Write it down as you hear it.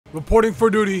reporting for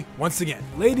duty once again.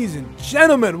 Ladies and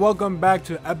gentlemen, welcome back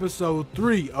to episode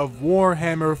 3 of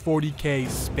Warhammer 40k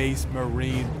Space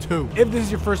Marine 2. If this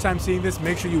is your first time seeing this,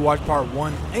 make sure you watch part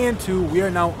 1 and 2. We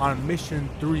are now on mission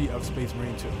 3 of Space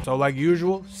Marine 2. So like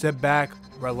usual, sit back,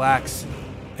 relax,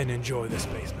 and enjoy the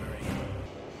Space Marine.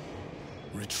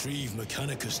 Retrieve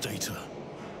Mechanicus data.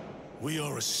 We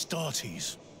are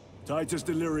Astartes. Titus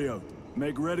Delirio,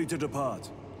 make ready to depart.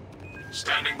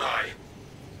 Standing by.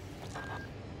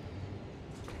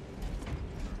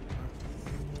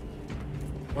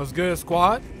 What's good,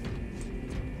 squad?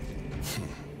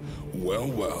 Well,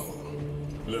 well.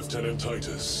 Lieutenant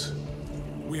Titus.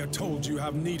 We are told you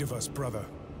have need of us, brother.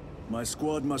 My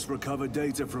squad must recover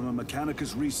data from a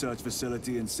Mechanicus research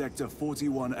facility in Sector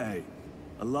 41A.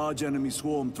 A large enemy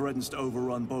swarm threatens to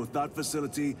overrun both that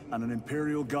facility and an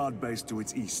Imperial Guard base to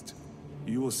its east.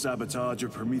 You will sabotage a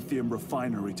Prometheum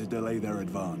refinery to delay their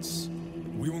advance.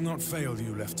 We will not fail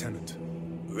you, Lieutenant.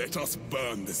 Let us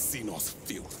burn the Xenos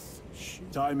filth.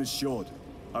 Time is short.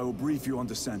 I will brief you on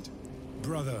descent.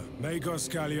 Brother,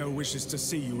 Magos Gallio wishes to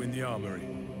see you in the armory.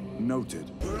 Noted.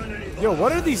 Yo,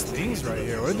 what are these things right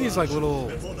here? What are these, like,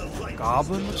 little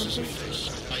goblins or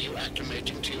something? Are you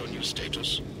acclimating to your new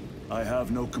status? I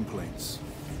have no complaints.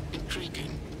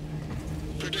 Intriguing.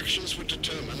 Predictions would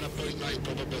determine a 0.9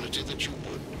 probability that you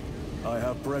would. I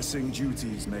have pressing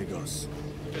duties, Magos.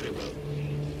 Very well.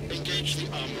 Engage the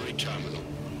armory terminal.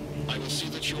 I will see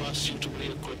that you are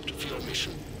suitably equipped for your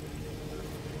mission.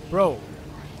 Bro,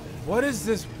 what is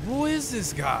this? Who is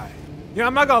this guy? Yeah,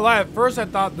 I'm not gonna lie. At first, I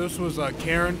thought this was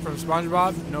Karen from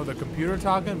SpongeBob. You know, the computer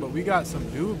talking. But we got some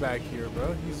dude back here,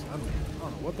 bro. He's I don't know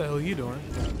what the hell he doing.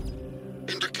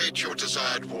 Indicate your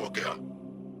desired war gear,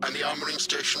 and the armoring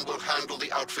station will handle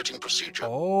the outfitting procedure.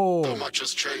 Oh. Though much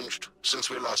has changed since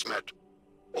we last met,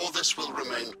 all this will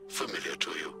remain familiar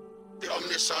to you. The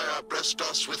Omnisire blessed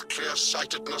us with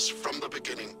clear-sightedness from the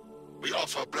beginning. We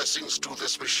offer blessings to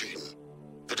this machine,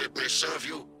 that it may serve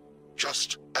you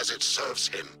just as it serves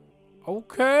him.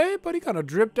 Okay, but he kind of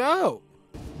dripped out.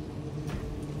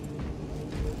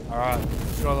 All right,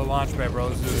 let's go to the launch pad, bro.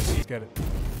 Let's do this. Let's get it.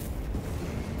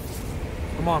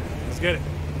 Come on, let's get it.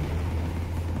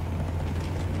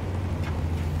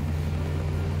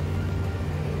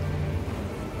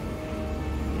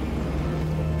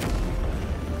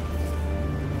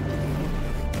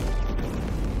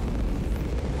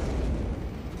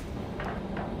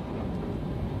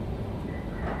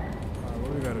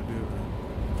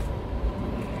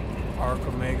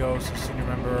 Magos, a senior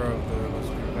member of the was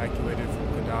evacuated from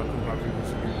Kadaku by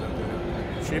previously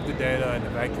retrieved the data and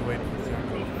evacuated with the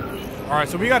Alright,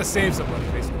 so we gotta save somebody,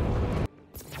 basically.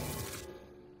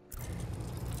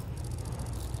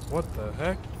 What the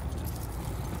heck?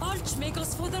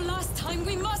 Archmagos, for the last time,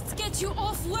 we must get you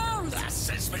off-world!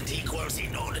 Assessment equals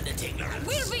inordinate ignorance.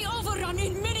 We'll be overrun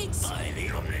in minutes! By the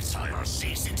Omnisire,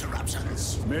 cease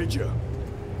interruptions. Major.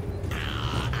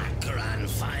 Akran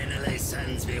finally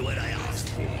sends me what I asked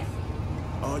for.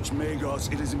 Archmagos,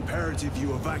 it is imperative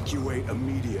you evacuate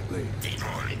immediately.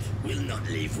 Deployed. Will not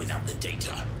leave without the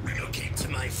data. Relocate to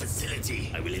my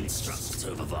facility. I will instruct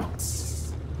over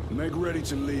Vox. Make ready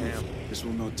to leave. Damn. This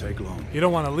will not take long. You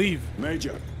don't want to leave.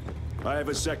 Major, I have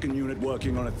a second unit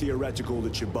working on a theoretical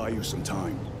that should buy you some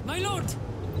time. My lord!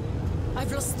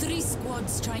 I've lost 3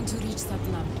 squads trying to reach that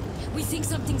lab. We think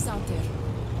something's out there.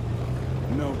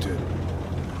 Noted.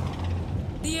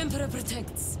 The Emperor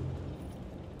protects.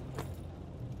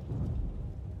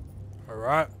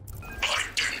 Alright.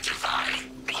 Identify.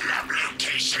 Lab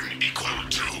location equal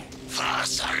to far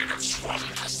side of swamp.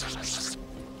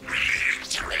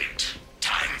 Reiterate.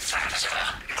 Time factor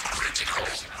critical.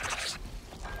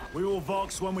 We will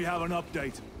Vox when we have an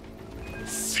update.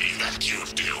 See that you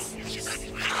do.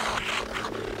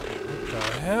 What the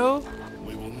hell?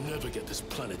 We will never get this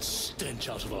planet's stench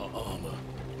out of our armor.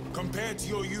 Compared to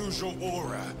your usual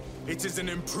aura, it is an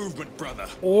improvement, brother.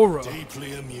 Aura.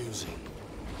 Deeply amusing.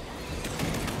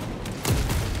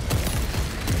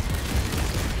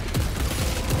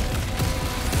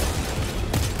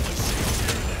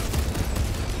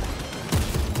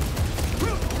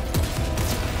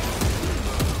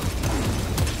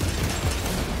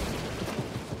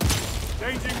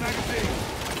 Changing magazine.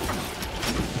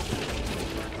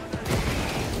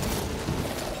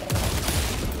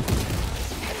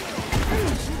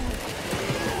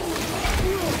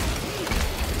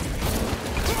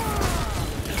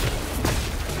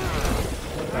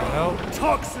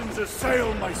 Toxins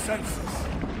assail my senses.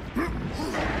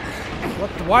 What?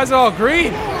 Why is it all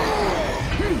green? Oh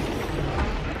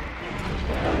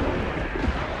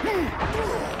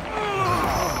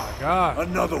my god.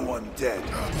 Another one dead.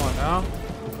 Come on now.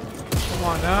 Come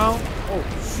on now. Oh,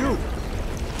 shoot.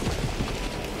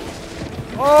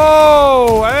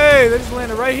 Oh, hey, they just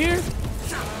landed right here.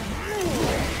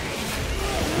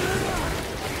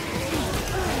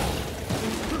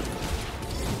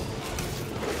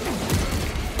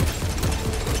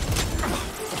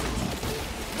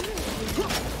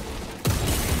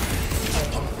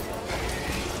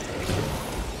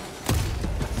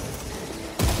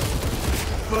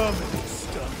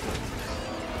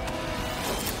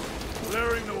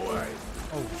 Clearing the way.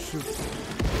 Oh, shoot.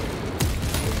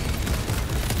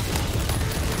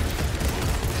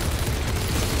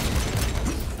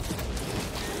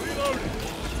 Reloading.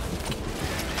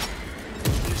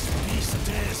 This beast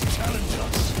dares challenge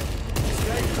us.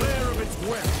 Stay clear of its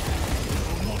web.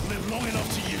 Will not live long enough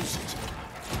to use it.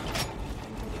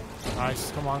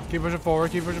 Nice. Come on. Keep pushing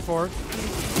forward. Keep pushing forward.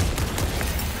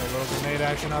 A little grenade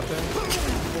action out there.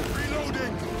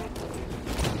 Reloading.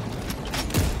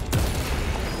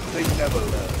 They never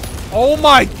learn. Oh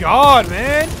my god,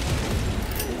 man! These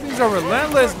things are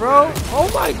relentless, bro. Oh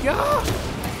my god!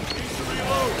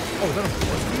 Oh, is that a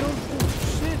force field? Oh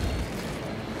shit!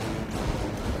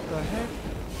 What the heck?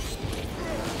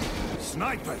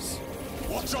 Snipers.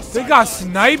 Watch your They got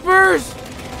snipers?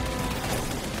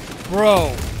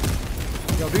 Bro.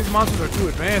 Yo, these monsters are too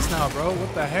advanced now, bro.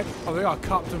 What the heck? Oh, they got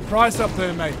copped and price up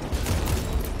there, mate.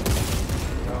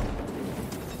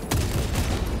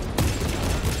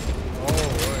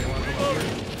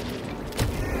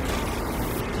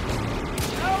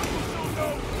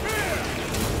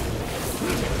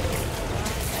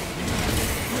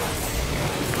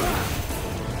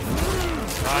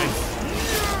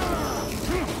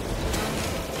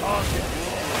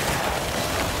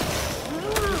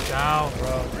 Down,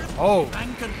 bro. Oh.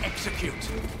 And can execute.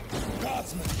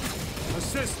 Guardsmen,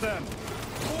 assist them.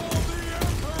 For the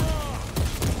Emperor!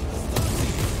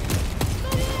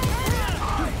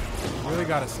 Really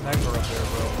got a sniper up there,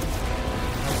 bro.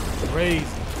 That's crazy.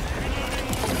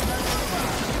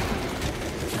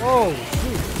 Oh,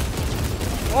 shoot.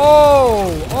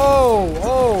 Oh, oh,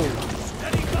 oh.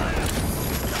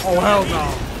 Oh, hell no.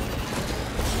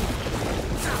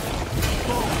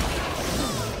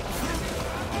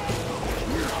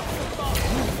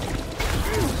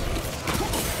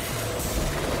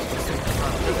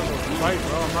 Fight,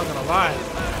 bro. I'm not gonna lie.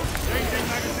 Changing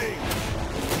magazine.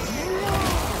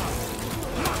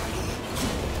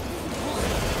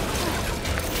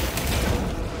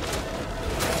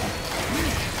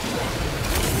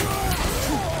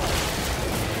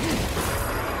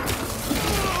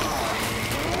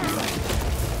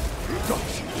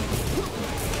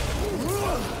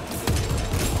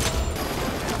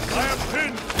 I am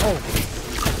pinned. Oh.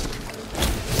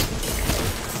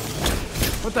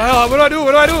 What the hell? What do I do?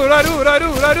 What do I do? What do I do? What do I do?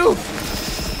 What do I do?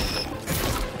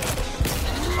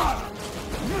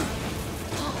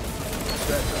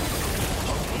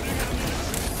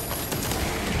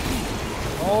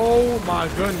 Oh my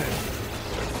goodness.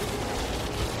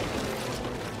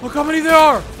 Look how many there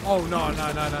are. Oh no,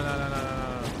 no, no, no, no, no, no,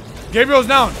 no, no. Gabriel's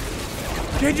down.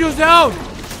 Gabriel's down.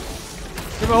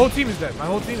 Yeah, my whole team is dead. My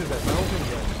whole team is dead. My whole team is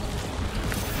dead.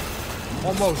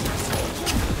 Almost.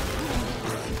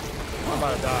 I'm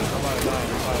about to die. I'm about to die.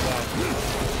 I'm about to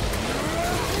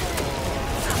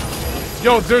die.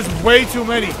 Yo, there's way too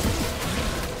many.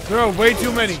 There are way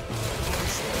too many.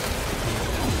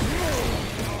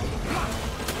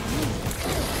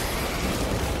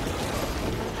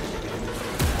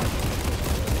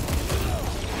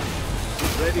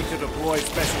 Ready to deploy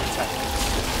special tactics.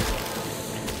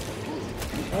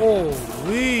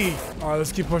 Holy. All right,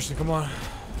 let's keep pushing. Come on.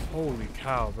 Holy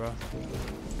cow, bro.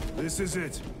 This is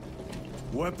it.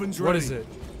 Weapons ready. What is it?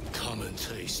 Come and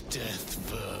taste death,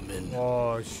 vermin.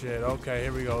 Oh shit. Okay,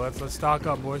 here we go. Let's stock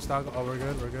up, boys. Stock up. Oh, we're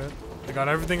good. We're good. I got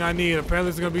everything I need. Apparently,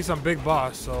 there's gonna be some big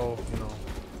boss. So you know.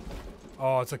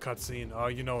 Oh, it's a cutscene. Oh,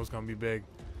 you know it's gonna be big.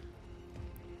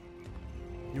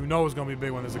 You know it's gonna be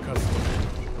big when there's a cutscene.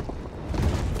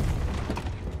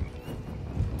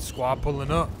 Squad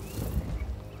pulling up.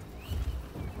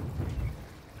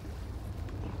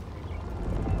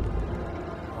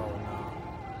 Oh no.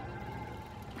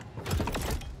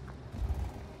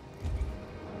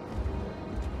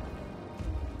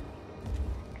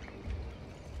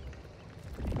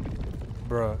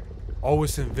 Bruh. Oh,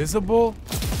 it's invisible?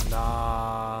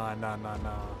 Nah, nah, nah,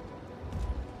 nah.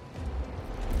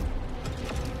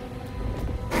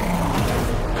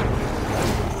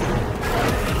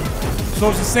 So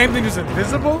it's the same thing as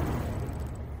invisible?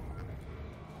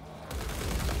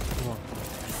 Come on.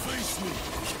 Face me,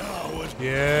 coward.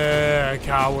 Yeah,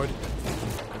 coward.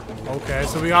 Okay,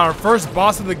 so we got our first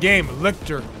boss of the game,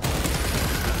 Lictor.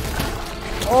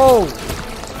 Oh!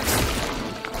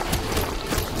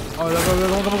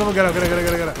 come on, get up. Get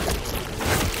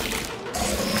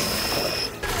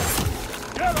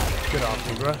off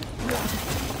me, bro.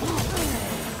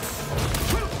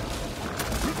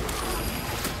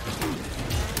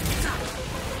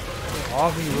 Get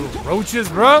off me, you little roaches,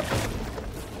 bro.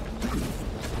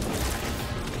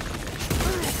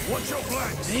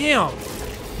 Damn.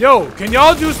 Yo, can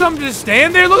y'all do something? Just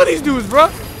stand there? Look at these dudes, bro.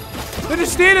 They're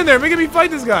just standing there, making me fight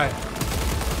this guy.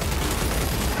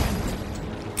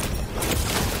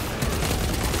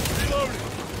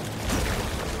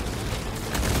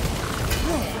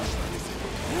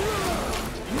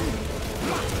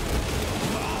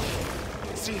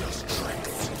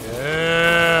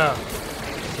 Yeah.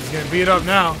 He's getting beat up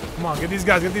now. Come on, get these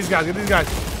guys.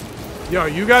 Yo,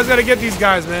 you guys gotta get these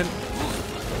guys, man.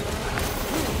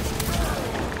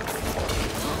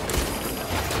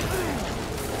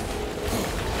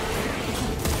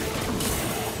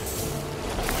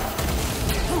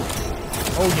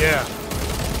 Oh yeah.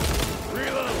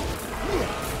 Reload.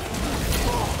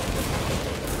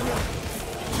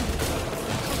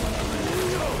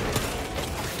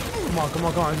 Come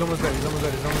on. He's almost dead.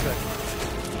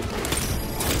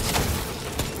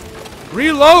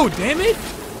 Reload, damn it!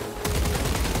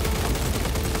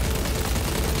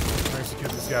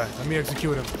 Execute this guy. Let me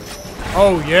execute him.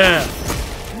 Oh yeah.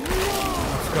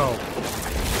 Let's go.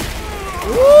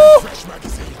 Woo! Fresh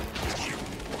magazine.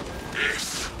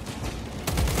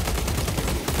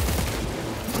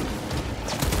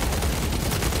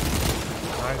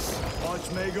 Nice.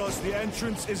 Archmagos, the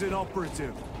entrance is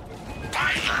inoperative.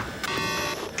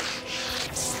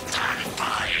 Stand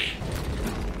by.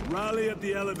 Rally at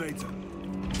the elevator.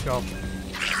 Go.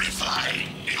 Verify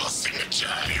your signature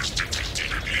is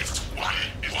detected in lift 1.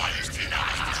 One is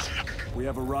denied. We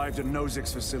have arrived at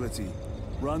Nozick's facility.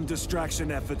 Run distraction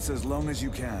efforts as long as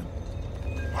you can.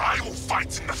 I will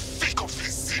fight in the thick of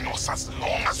these Xenos as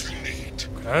long as we need.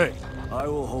 Okay. I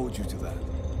will hold you to that.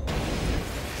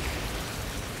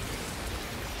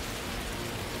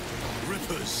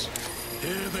 Rippers,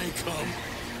 here they come.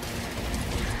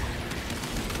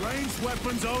 Ranged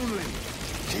weapons only.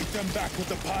 Keep them back with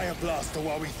the Pyre Blaster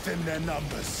while we thin their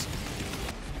numbers.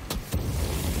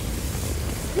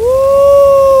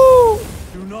 Woo!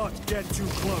 Do not get too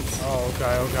close. Oh,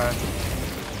 okay.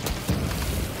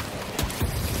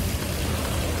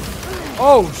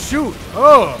 Oh, shoot!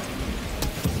 Oh!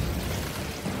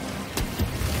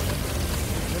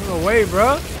 Get him away,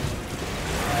 bruh!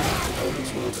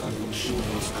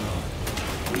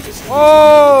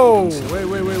 Oh! Wait.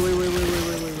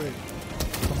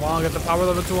 Come on, get the power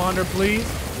level 200, please.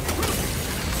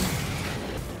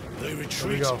 They Here we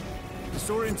retreat. go.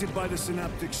 Disoriented by the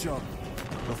synaptic shock.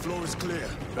 The floor is clear.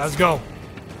 Let's go.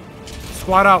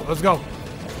 Squad out. Let's go.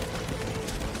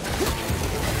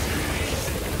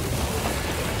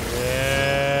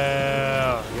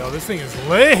 Yeah. Yo, this thing is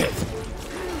lit.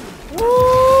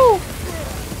 Woo!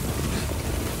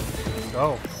 Let's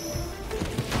go.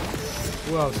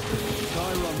 Who else?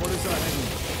 Chiron, what is that heading?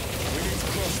 We need to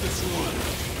cross this road.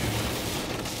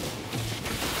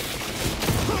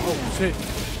 Oh, shit.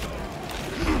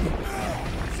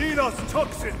 Xenos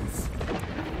toxins!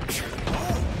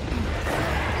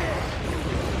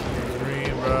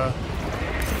 Green, bruh.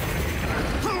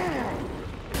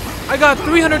 I got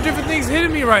 300 different things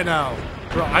hitting me right now.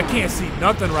 Bro, I can't see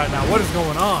nothing right now. What is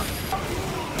going on?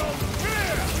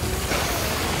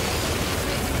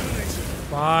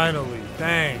 Finally.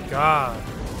 Thank God.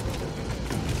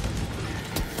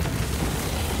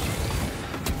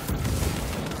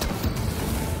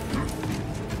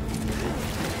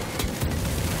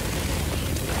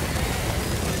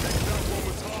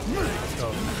 Let's go.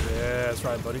 Yeah, that's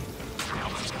right, buddy.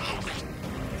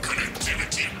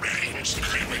 Connectivity range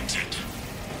limited.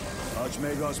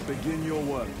 Archmagos, begin your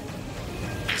work.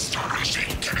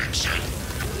 Establishing connection.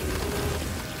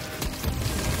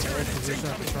 Position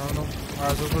at the terminal.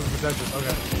 Alright, so we're supposed to protect it.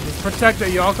 Okay. Let's protect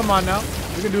it, y'all. Come on now.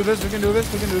 We can do this.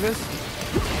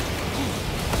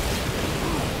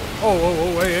 Oh,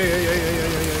 hey.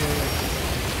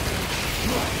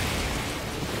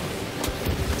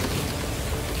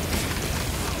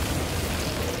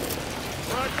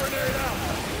 Frag grenade out!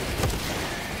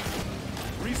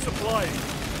 Resupplying.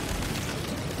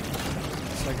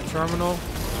 Second terminal.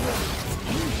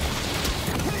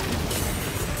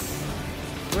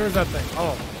 Where's that thing?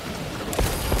 Oh.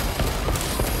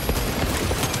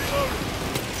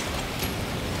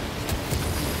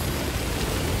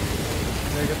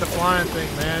 Yeah, get the flying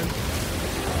thing, man.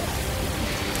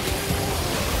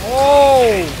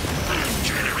 Oh!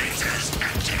 Generators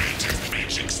activated.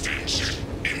 Range extension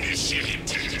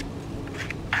initiated.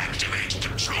 Activate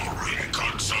control room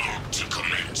console to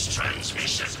commence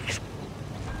transmission.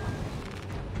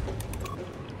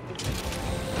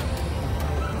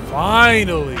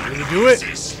 Finally, did we do it?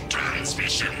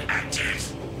 Transmission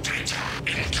active. Data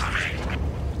incoming.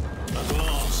 At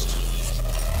last.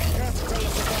 Can't tell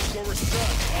us about your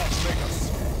research, Archmagus.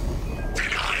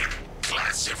 Denied.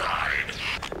 Classified.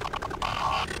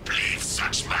 Leave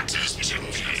such matters to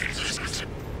me.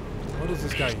 What is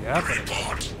this guy yapping?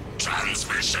 Report.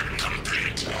 Transmission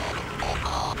complete.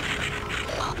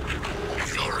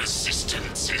 Your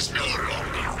assistance is no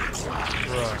longer required.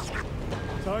 Bruh.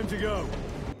 Time to go.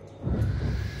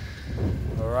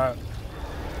 Alright.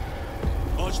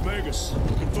 Archmagus,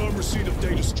 confirm receipt of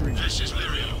data stream. This is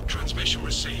Lirio. Transmission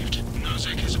received.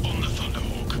 Nozick is on the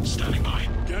Thunderhawk. Standing by.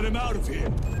 Get him out of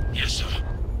here. Yes, sir.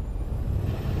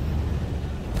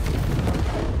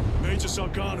 Major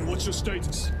Sargana, what's your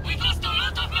status? We've lost a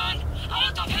lot of men, a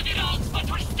lot of heavy rounds, but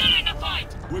we're still in the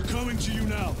fight. We're coming to you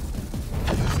now.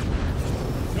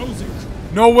 Nozick.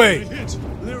 No way. Hit.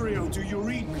 Lirio, do you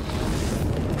read me?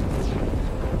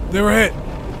 They were hit.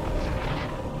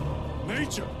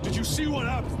 Major, did you see what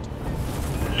happened?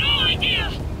 No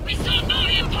idea. We saw no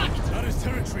impact. That is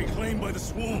territory claimed by the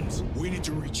swarms. We need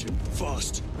to reach him,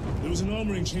 fast. There was an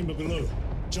armoring chamber below.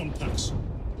 Jump packs.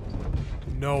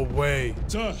 No way.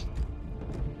 Sir!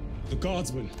 The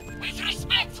guardsmen. With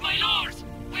respect, my lord,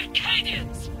 we're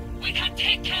Cadians. We can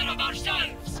take care of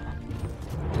ourselves.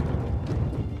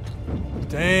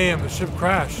 Damn, the ship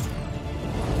crashed.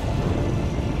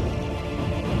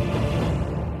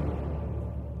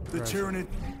 The Tyranid.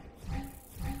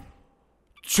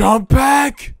 Jump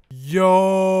pack?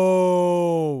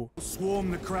 Yo.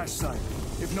 Swarm the crash site.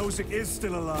 If Nozick is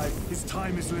still alive, his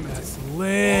time is limited. That's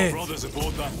lit. Brothers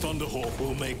aboard that Thunderhawk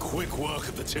will make quick work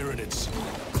of the Tyranids.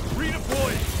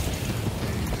 Redeploy!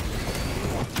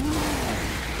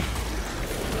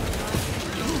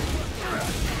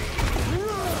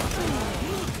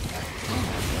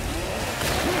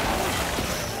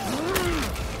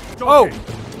 Oh.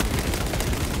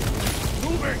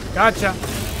 Moving! Gotcha.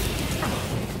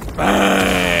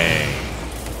 Bang.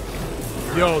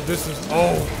 Yo, this is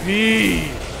OP.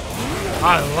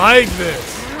 I like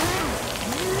this.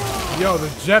 Yo, the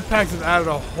jetpacks have added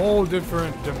a whole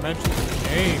different dimension to the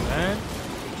game, man.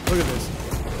 Look at this.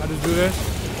 I just do this.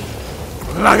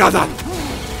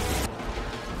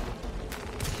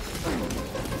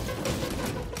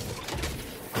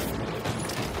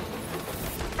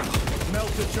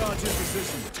 Melt the charge in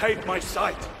position. Take my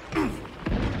sight.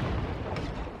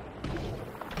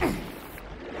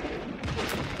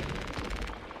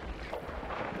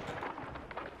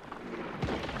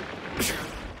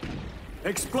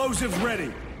 Explosives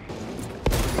ready.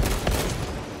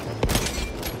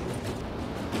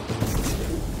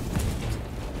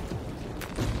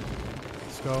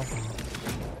 Let's go.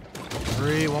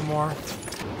 3, one more.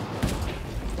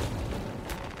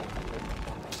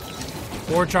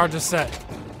 4 charges set.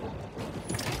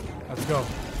 Let's go.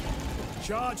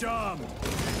 Charge armed.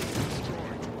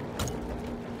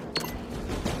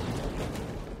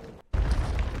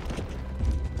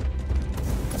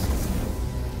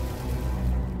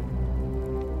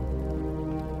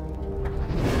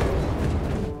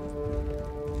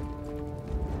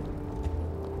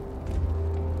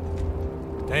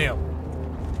 Damn.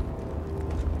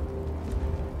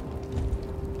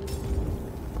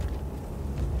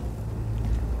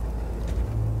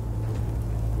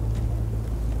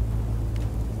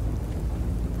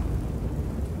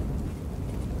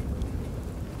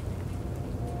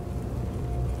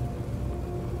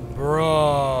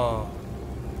 Bruh.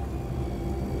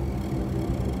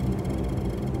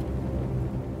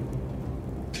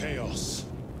 Chaos.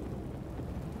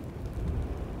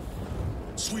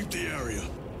 Sweep the area.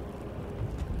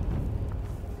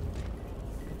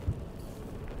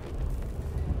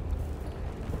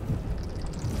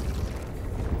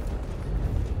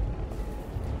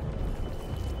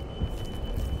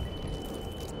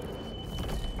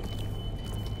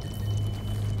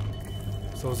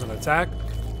 So it's an attack.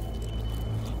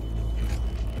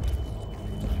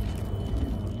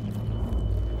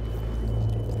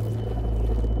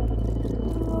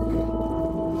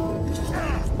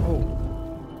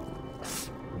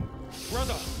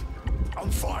 Brother, I'm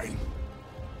fine.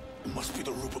 It must be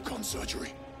the Rubicon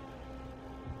surgery.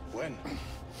 When?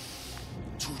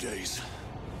 2 days.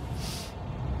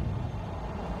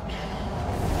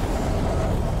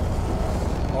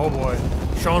 Oh boy.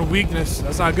 Showing weakness.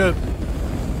 That's not good.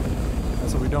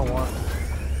 That's what we don't want.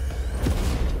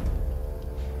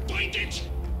 Find it!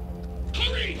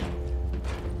 Hurry!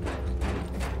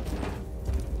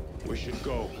 We should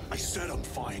go. I said I'm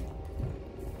fine.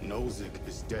 Nozick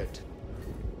is dead.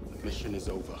 The mission is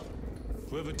over.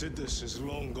 Whoever did this is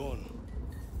long gone.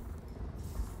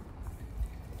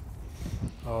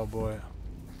 Oh boy.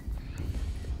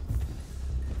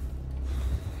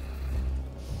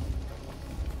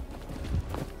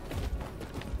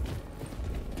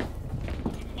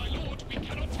 My lord, we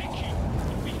cannot take you.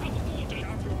 We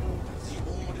have orders. The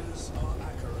orders are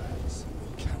Akaran's. We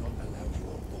cannot allow you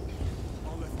on board.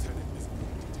 Our lieutenant is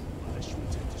wounded. Unless you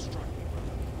intend to strike me,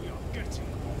 brother, we are getting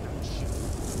on that ship.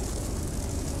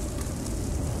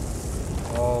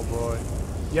 Oh boy.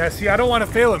 Yeah, see, I don't want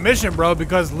to fail a mission, bro,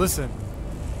 because listen,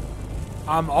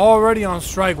 I'm already on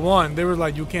strike one. They were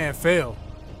like, you can't fail.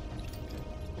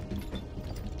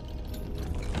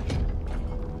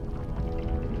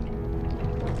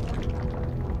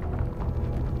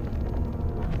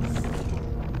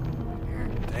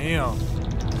 Damn.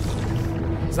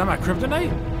 Is that my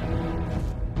kryptonite?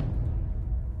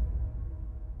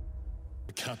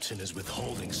 The captain is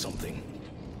withholding something.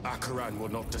 Akaran will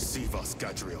not deceive us,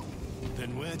 Gadriel.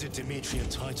 Then where did Dimitri and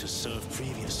Titus serve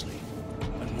previously?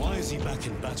 And why is he back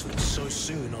in battle so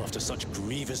soon after such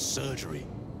grievous surgery?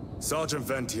 Sergeant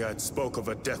Ventiad spoke of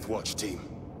a Death Watch team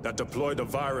that deployed a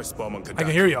virus bomb on Kadak. I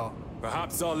can hear y'all.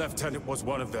 Perhaps our lieutenant was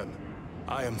one of them.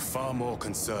 I am far more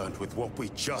concerned with what we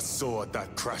just saw at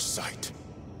that crash site.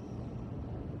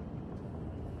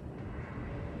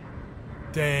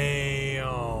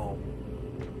 Damn.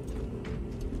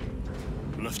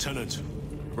 Lieutenant.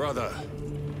 Brother,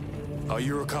 are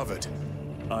you recovered?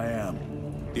 I am.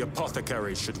 The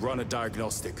apothecary should run a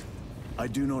diagnostic. I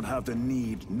do not have the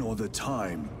need nor the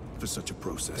time for such a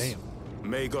process. Damn.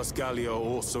 Magos Gallio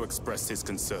also expressed his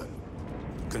concern.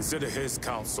 Consider his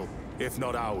counsel, if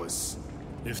not ours.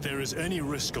 If there is any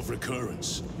risk of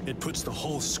recurrence, it puts the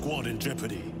whole squad in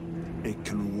jeopardy. It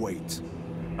can wait.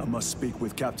 I must speak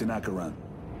with Captain Akaran.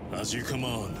 As you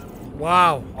command.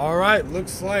 Wow. All right.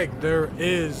 Looks like there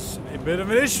is a bit of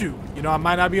an issue. You know, I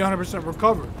might not be 100%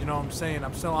 recovered. You know what I'm saying?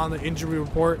 I'm still on the injury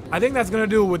report. I think that's going to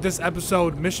do it with this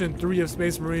episode, Mission 3 of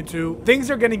Space Marine 2. Things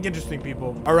are getting interesting,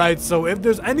 people. All right. So if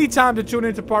there's any time to tune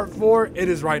into part 4, it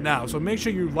is right now. So make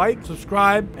sure you like,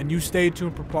 subscribe, and you stay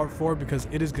tuned for part 4 because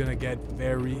it is going to get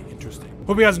very interesting.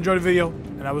 Hope you guys enjoyed the video,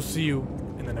 and I will see you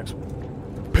in the next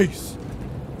one. Peace.